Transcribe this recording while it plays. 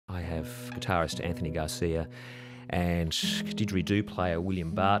I have guitarist Anthony Garcia and didgeridoo player William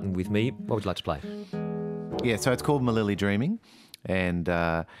Barton with me. What would you like to play? Yeah, so it's called Malili Dreaming, and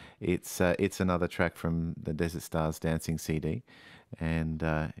it's another track from the Desert Stars Dancing CD, and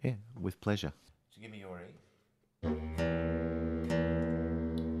yeah, with pleasure. So give me your E.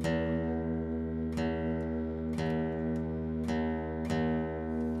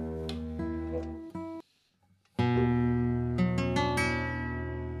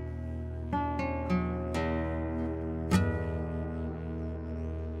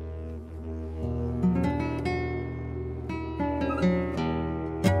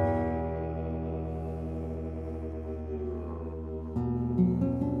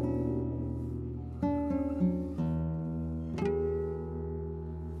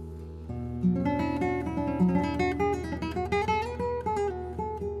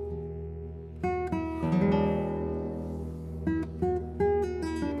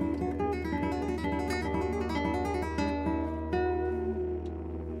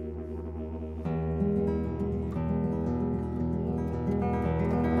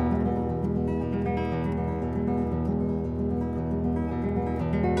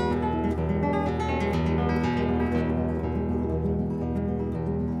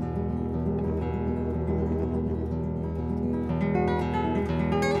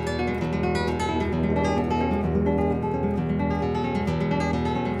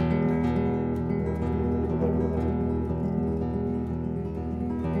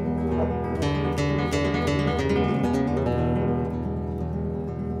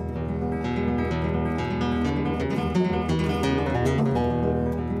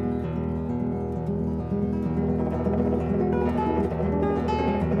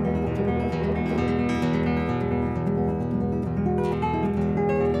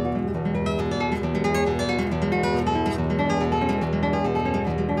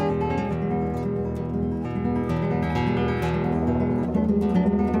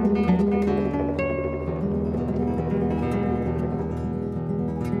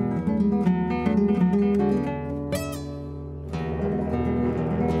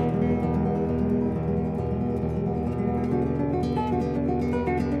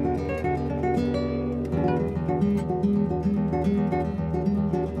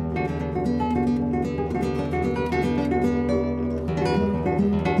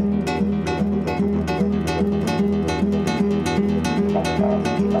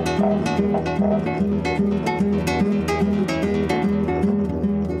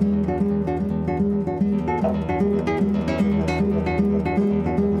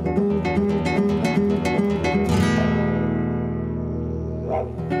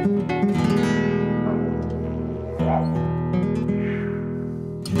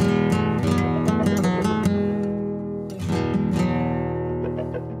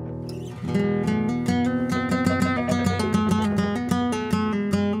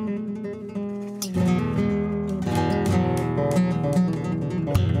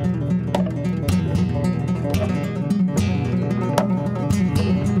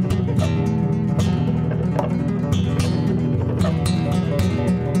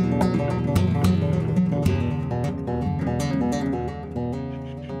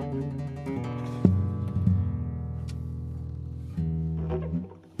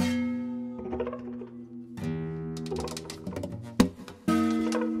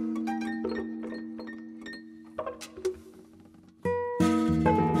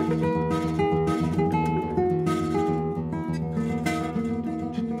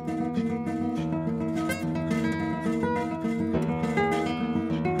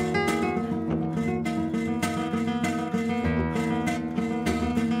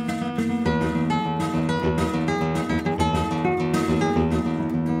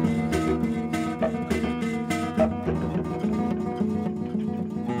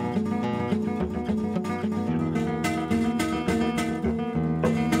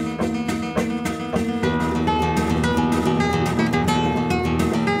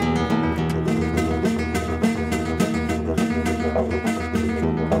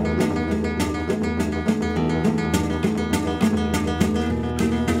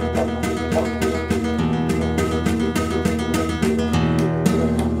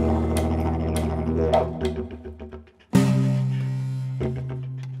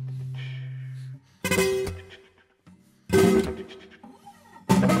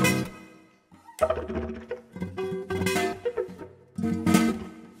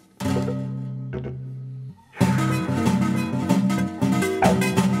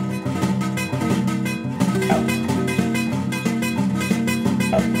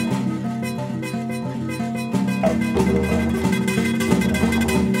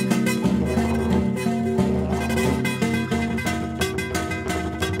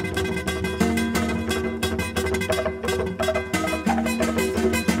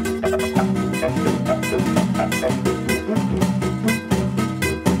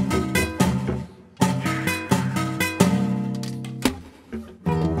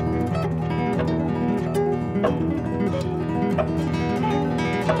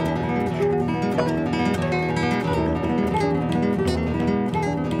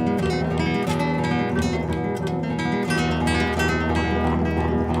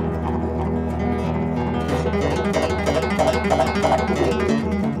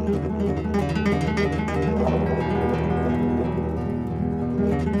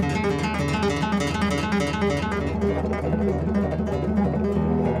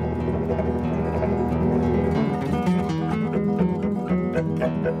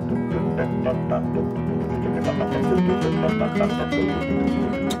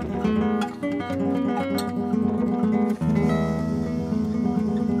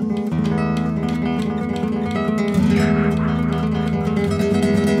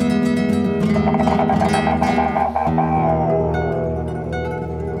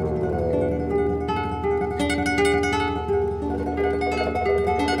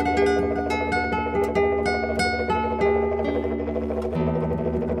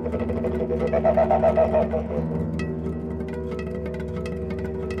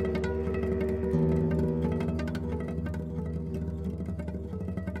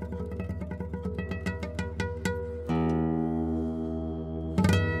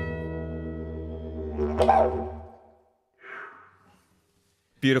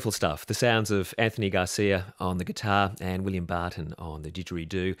 Beautiful stuff. The sounds of Anthony Garcia on the guitar and William Barton on the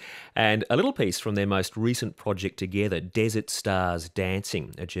didgeridoo. And a little piece from their most recent project together, Desert Stars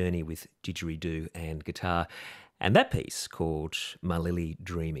Dancing, a journey with didgeridoo and guitar. And that piece called My Lily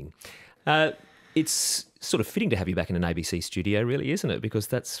Dreaming. It's sort of fitting to have you back in an ABC studio, really, isn't it? Because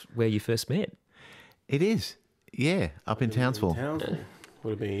that's where you first met. It is. Yeah, up in Townsville.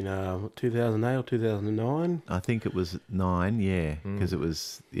 Would have been 2008 or 2009. I think it was 9, yeah, because it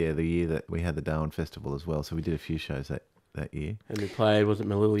was the year that we had the Darwin Festival as well. So we did a few shows that year. And we played, was it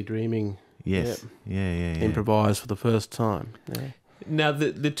My Lily Dreaming? Yes, yeah. Improvised for the first time. Yeah. Now,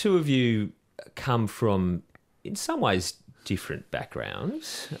 the two of you come from, in some ways, different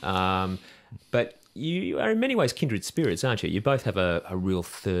backgrounds, but you are in many ways kindred spirits, aren't you? You both have a real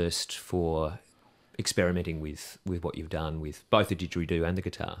thirst for experimenting with what you've done with both the didgeridoo and the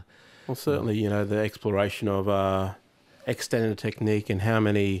guitar. Well, certainly, the exploration of extended technique and how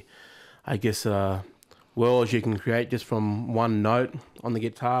many, I guess, worlds you can create just from one note on the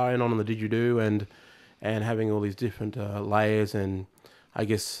guitar and on the didgeridoo, and having all these different layers and, I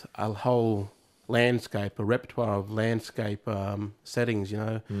guess, a whole landscape, a repertoire of landscape settings,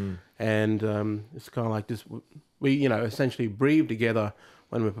 and it's kind of like this, we, essentially breathe together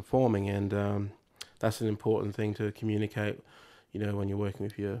when we're performing, and that's an important thing to communicate, when you're working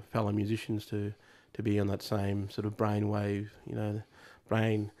with your fellow musicians, to be on that same sort of brain wave,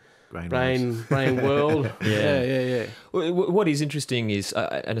 brain world. Yeah. What is interesting is,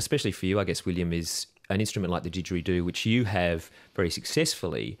 and especially for you, I guess, William, is an instrument like the didgeridoo, which you have very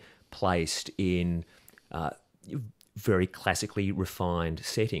successfully placed in very classically refined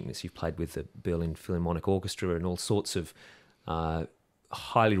settings. You've played with the Berlin Philharmonic Orchestra and all sorts of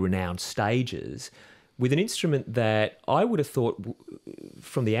highly renowned stages, with an instrument that I would have thought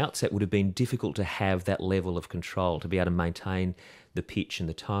from the outset would have been difficult to have that level of control, to be able to maintain the pitch and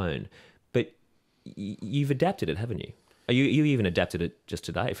the tone. But you've adapted it, haven't you? You even adapted it just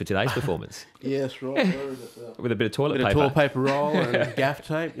today, for today's performance. Yes, right. With a bit of toilet paper. Toilet paper roll and gaff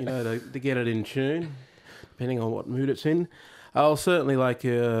tape, to get it in tune, depending on what mood it's in. I'll certainly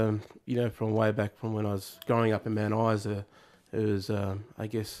from way back from when I was growing up in Mount Isa, it was, I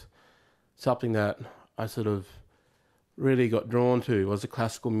guess, something that I sort of really got drawn to was the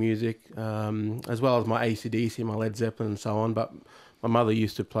classical music, as well as my AC/DC, my Led Zeppelin and so on. But my mother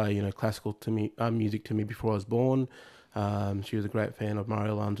used to play, classical music to me before I was born. She was a great fan of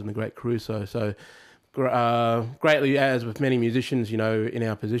Mario Lange and the Great Caruso. So greatly, as with many musicians, in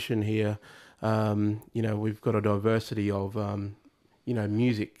our position here, we've got a diversity of,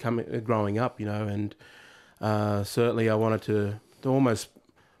 music growing up, and certainly I wanted to almost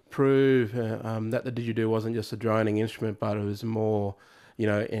prove that the didgeridoo wasn't just a droning instrument, but it was more,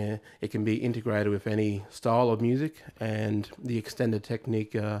 it can be integrated with any style of music, and the extended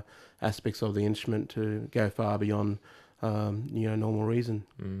technique aspects of the instrument to go far beyond, normal reason.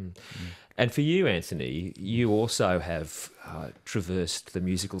 And for you, Anthony, you also have traversed the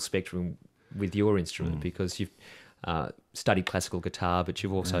musical spectrum with your instrument, because you've studied classical guitar, but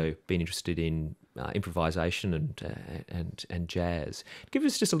you've also been interested in improvisation and jazz. Give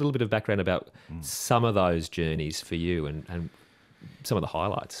us just a little bit of background about some of those journeys for you and some of the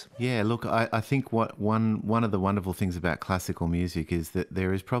highlights. Yeah, look, I think one of the wonderful things about classical music is that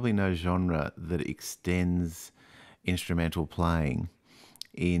there is probably no genre that extends instrumental playing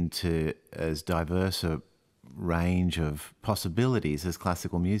into as diverse a range of possibilities as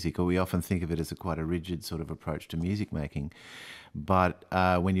classical music, or we often think of it as quite a rigid sort of approach to music making. But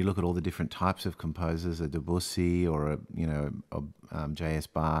when you look at all the different types of composers, a Debussy or a J.S.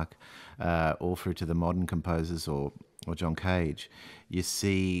 Bach, all through to the modern composers or or John Cage, you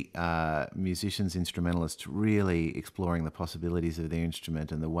see musicians, instrumentalists really exploring the possibilities of their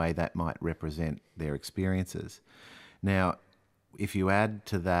instrument and the way that might represent their experiences. Now, if you add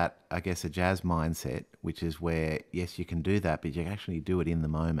to that, I guess, a jazz mindset, which is where, yes, you can do that, but you actually do it in the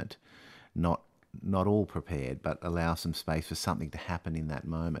moment, not all prepared, but allow some space for something to happen in that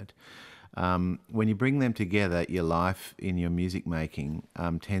moment. When you bring them together, your life in your music making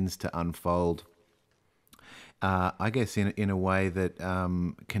tends to unfold, I guess, in a way that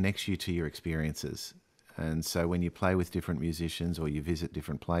connects you to your experiences. And so when you play with different musicians or you visit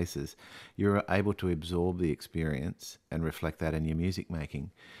different places, you're able to absorb the experience and reflect that in your music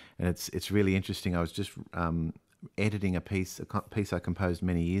making. And it's really interesting. I was just editing a piece I composed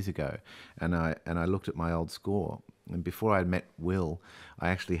many years ago, and I looked at my old score. And before I met Will, I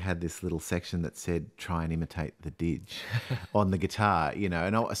actually had this little section that said, try and imitate the didge on the guitar, you know.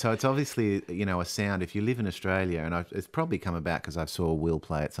 And so it's obviously, you know, a sound. If you live in Australia, and it's probably come about because I saw Will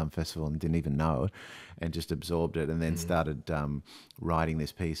play at some festival and didn't even know, and just absorbed it, and then started writing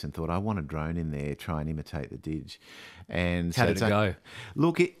this piece and thought, I want a drone in there, try and imitate the didge. And How did it go?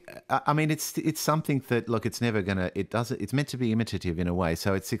 Look, I mean, it's something that, look, it's never going to, it's meant to be imitative in a way.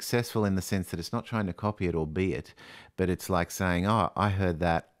 So it's successful in the sense that it's not trying to copy it or be it, but it's like saying, oh, I heard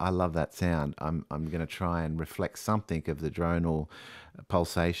that, I love that sound. I'm going to try and reflect something of the dronal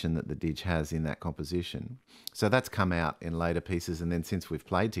pulsation that the didge has in that composition. So that's come out in later pieces. And then since we've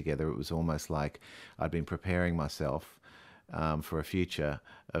played together, it was almost like I'd been preparing myself for a future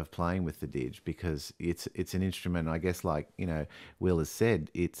of playing with the didge, because it's an instrument, I guess, like, you know, Will has said,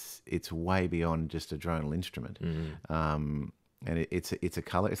 it's way beyond just a dronal instrument. And it's a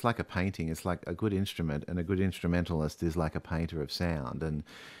color. It's like a painting. It's like a good instrument, and a good instrumentalist is like a painter of sound.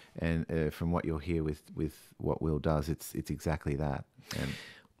 And from what you'll hear with what Will does, it's exactly that. And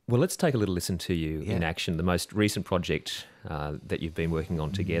well, let's take a little listen to you in action. The most recent project that you've been working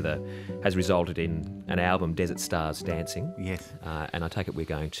on together has resulted in an album, Desert Stars Dancing. Yes. And I take it we're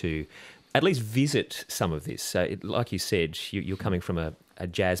going to at least visit some of this. Like you said, you're coming from a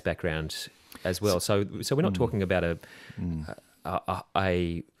jazz background as well. So we're not talking about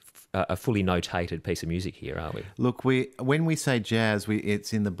a fully notated piece of music here, are we? Look, when we say jazz,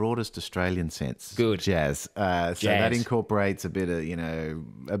 it's in the broadest Australian sense. Good. Jazz. So that incorporates a bit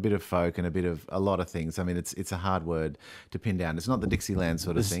of folk and a lot of things. I mean, it's a hard word to pin down. It's not the Dixieland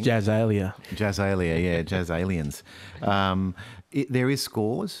sort of thing. Jazzalia. Jazzalia, yeah, jazz aliens. There is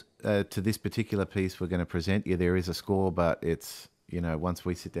scores to this particular piece we're going to present you. There is a score, but it's, you know, once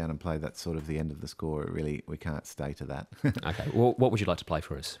we sit down and play, that's sort of the end of the score. We can't stay to that. Okay. Well, what would you like to play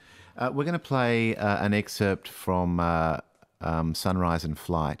for us? We're going to play an excerpt from Sunrise and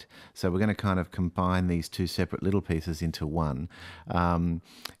Flight. So we're going to kind of combine these two separate little pieces into one.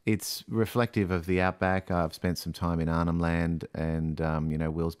 It's reflective of the outback. I've spent some time in Arnhem Land, and, you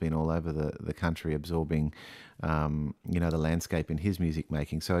know, Will's been all over the country absorbing, you know, the landscape in his music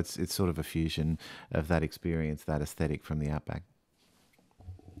making. So it's sort of a fusion of that experience, that aesthetic from the outback.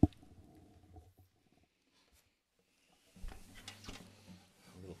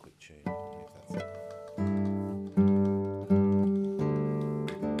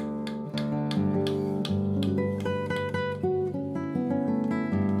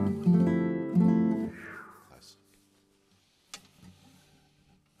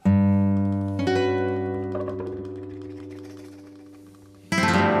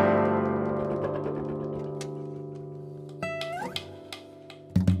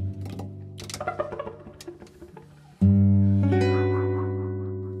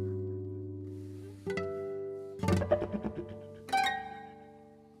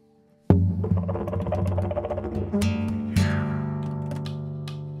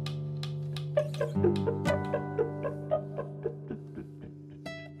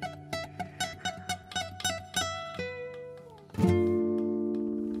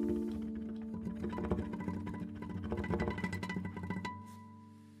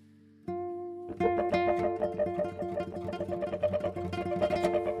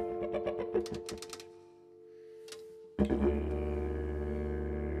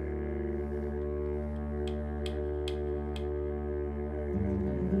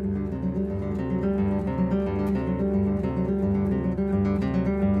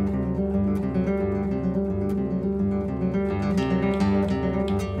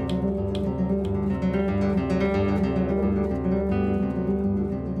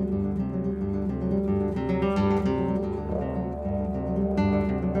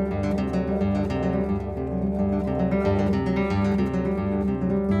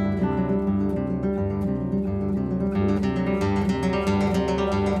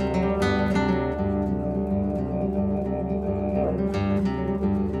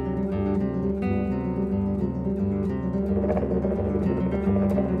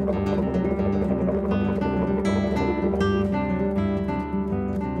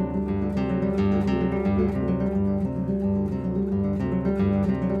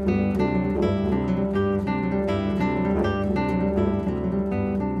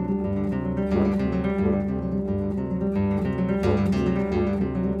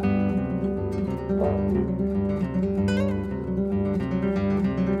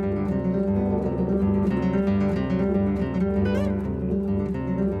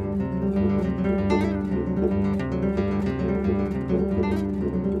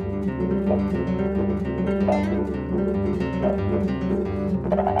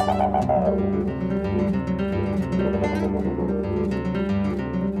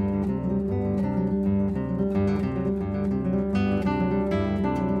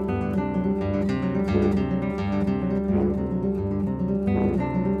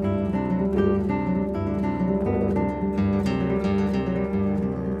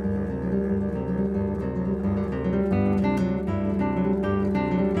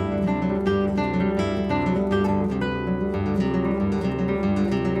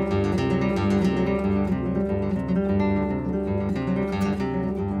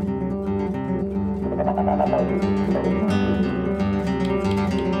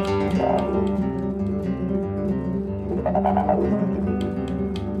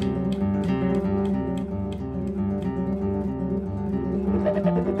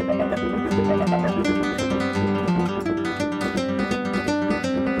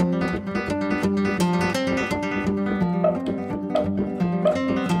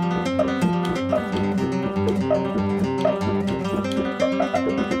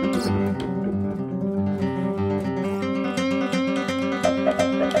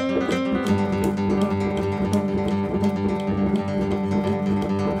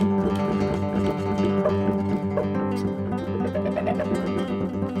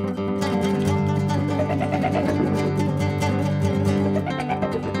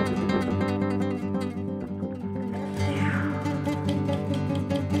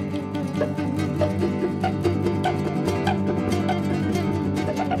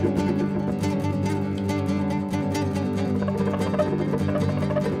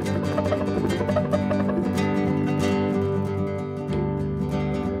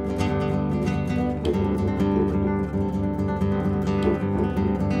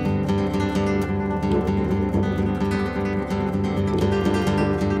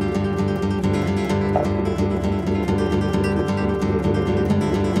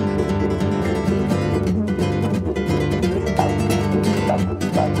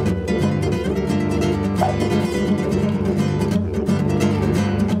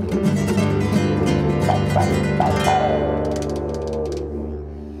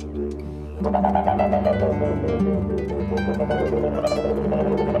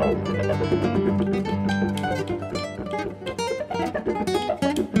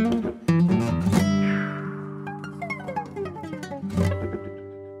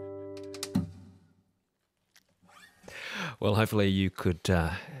 Well, hopefully you could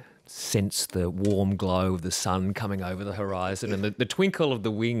sense the warm glow of the sun coming over the horizon and the twinkle of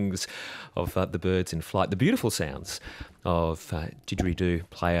the wings of the birds in flight, the beautiful sounds of didgeridoo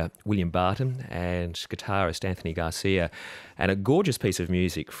player William Barton and guitarist Anthony Garcia, and a gorgeous piece of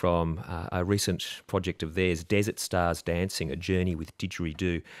music from a recent project of theirs, Desert Stars Dancing, a journey with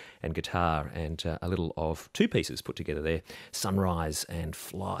didgeridoo and guitar, and a little of two pieces put together there, Sunrise and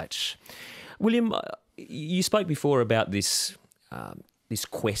Flight. William, you spoke before about this this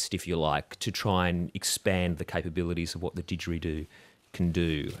quest, if you like, to try and expand the capabilities of what the didgeridoo can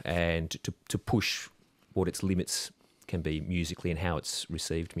do and to push what its limits can be musically and how it's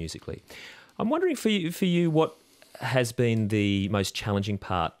received musically. I'm wondering for you what has been the most challenging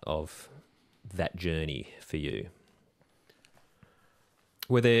part of that journey for you?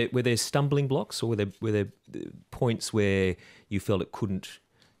 Were there stumbling blocks, or were there points where you felt it couldn't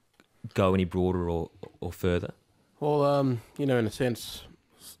go any broader or further? Well, in a sense,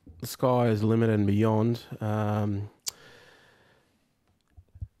 the sky is the limit and beyond. I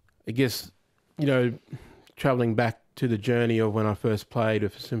guess, travelling back to the journey of when I first played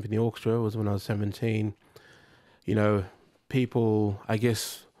with a symphony orchestra was when I was 17. People, I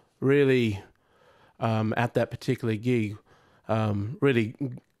guess, really at that particular gig really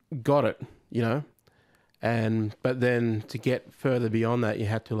got it, but then to get further beyond that, you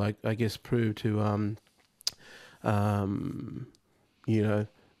had to prove to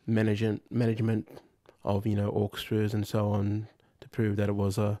management of orchestras and so on, to prove that it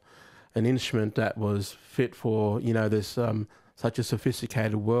was an instrument that was fit for this such a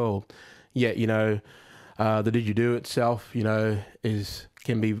sophisticated world. Yet the didgeridoo itself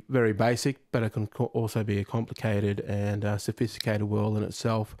can be very basic, but it can also be a complicated and sophisticated world in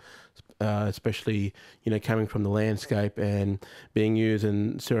itself. Especially coming from the landscape and being used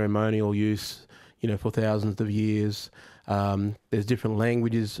in ceremonial use for thousands of years. There's different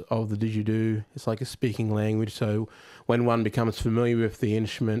languages of the didgeridoo. It's like a speaking language. So when one becomes familiar with the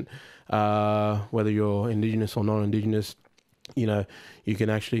instrument, whether you're Indigenous or non-Indigenous, you can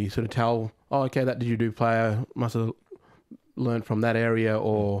actually sort of tell, oh, okay, that didgeridoo player must have learned from that area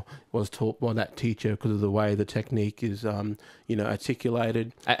or was taught by that teacher because of the way the technique is,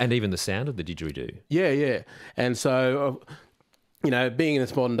 articulated. And even the sound of the didgeridoo. Yeah. And so... being in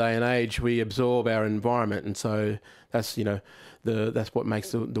this modern day and age, we absorb our environment, and so that's that's what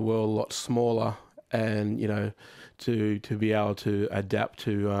makes the world a lot smaller, and to be able to adapt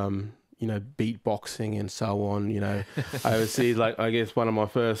to beatboxing and so on. Overseas, I guess one of my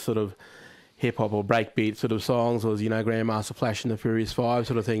first sort of hip hop or breakbeat sort of songs was Grandmaster Flash and the Furious Five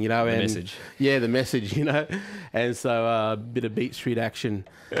sort of thing. The message. Yeah, the message. And so a bit of Beat Street action.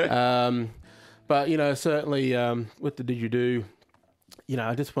 But certainly with the didgeridoo.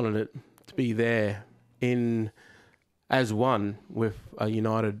 I just wanted it to be there as one with a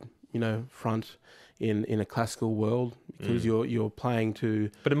united, front in a classical world, because you're playing to.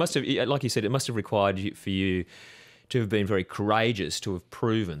 But it must have, like you said, it must have required for you to have been very courageous to have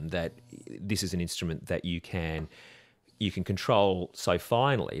proven that this is an instrument that you can control so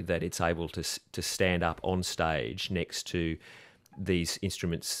finely that it's able to stand up on stage next to these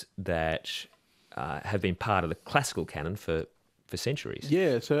instruments that have been part of the classical canon for centuries.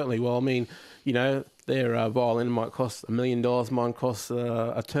 Yeah, certainly. Well, I mean, their violin might cost $1 million, mine costs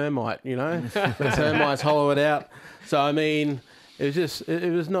a termite. The termites hollow it out. So I mean,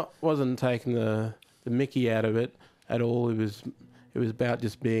 wasn't taking the mickey out of it at all. It was about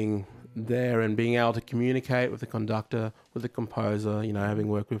just being there and being able to communicate with the conductor, with the composer. Having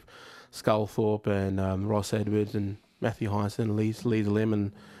worked with Sculthorpe and Ross Edwards and Matthew Heinsohn and Lisa Lim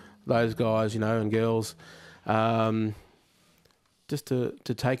and those guys, and girls. Just to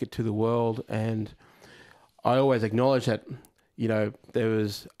take it to the world. And I always acknowledge that, there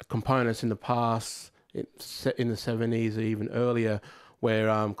was components in the past, in the 70s or even earlier,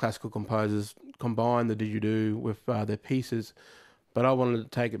 where classical composers combined the didgeridoo with their pieces. But I wanted to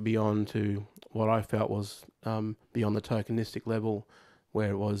take it beyond to what I felt was beyond the tokenistic level,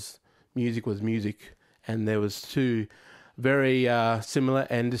 where it was music, and there was two very similar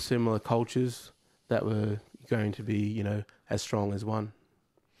and dissimilar cultures that were going to be, as strong as one.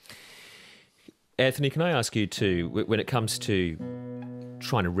 Anthony, can I ask you too, when it comes to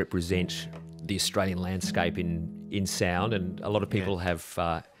trying to represent the Australian landscape in sound, and a lot of people have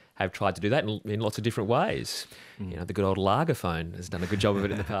tried to do that in lots of different ways. The good old Lagerphone has done a good job of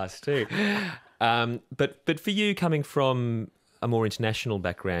it in the past too. But for you, coming from a more international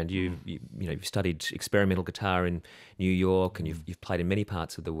background, you've studied experimental guitar in New York, and you've played in many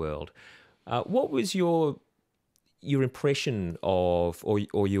parts of the world. What was your impression of,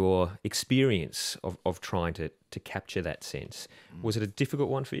 or your experience of trying to capture that sense? Was it a difficult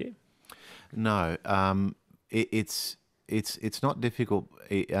one for you? No, it's not difficult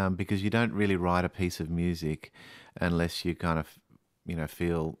because you don't really write a piece of music unless you kind of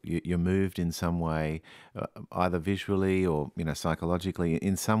feel you're moved in some way, either visually or psychologically.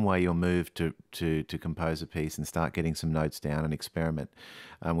 In some way, you're moved to compose a piece and start getting some notes down and experiment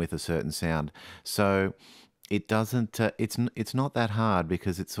with a certain sound. So it doesn't. It's not that hard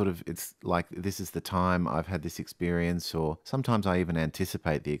because it's like this is the time I've had this experience, or sometimes I even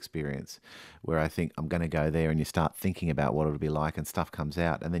anticipate the experience where I think I'm going to go there, and you start thinking about what it'll be like, and stuff comes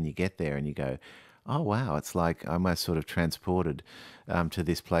out, and then you get there and you go, oh wow, it's like I'm almost sort of transported to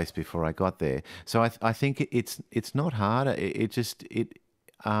this place before I got there. So I think it's not hard. I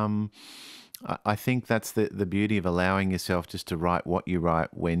think that's the beauty of allowing yourself just to write what you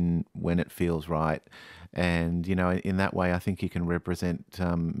write when it feels right. And, in that way, I think you can represent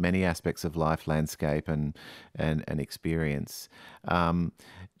many aspects of life, landscape and experience.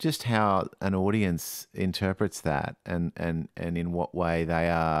 Just how an audience interprets that and in what way they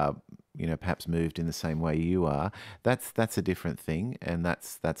are, perhaps moved in the same way you are, that's a different thing, and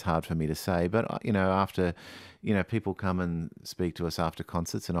that's hard for me to say. But after, people come and speak to us after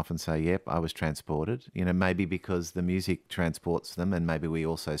concerts and often say, "Yep, I was transported." Maybe because the music transports them, and maybe we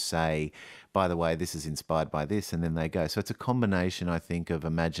also say, "By the way, this is inspired by this," and then they go. So it's a combination, I think, of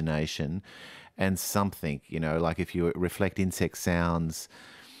imagination and something. Like if you reflect insect sounds,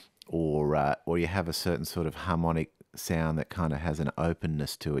 or you have a certain sort of harmonic sound that kind of has an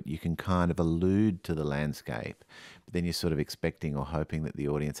openness to it, you can kind of allude to the landscape, but then you're sort of expecting or hoping that the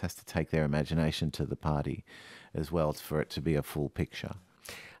audience has to take their imagination to the party as well for it to be a full picture.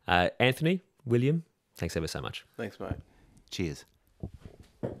 Anthony, William, thanks ever so much. Thanks, mate. Cheers.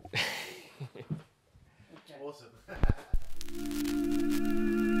 Awesome.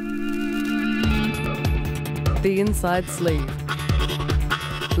 The Inside Sleeve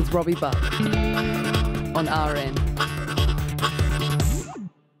with Robbie Buck on RN.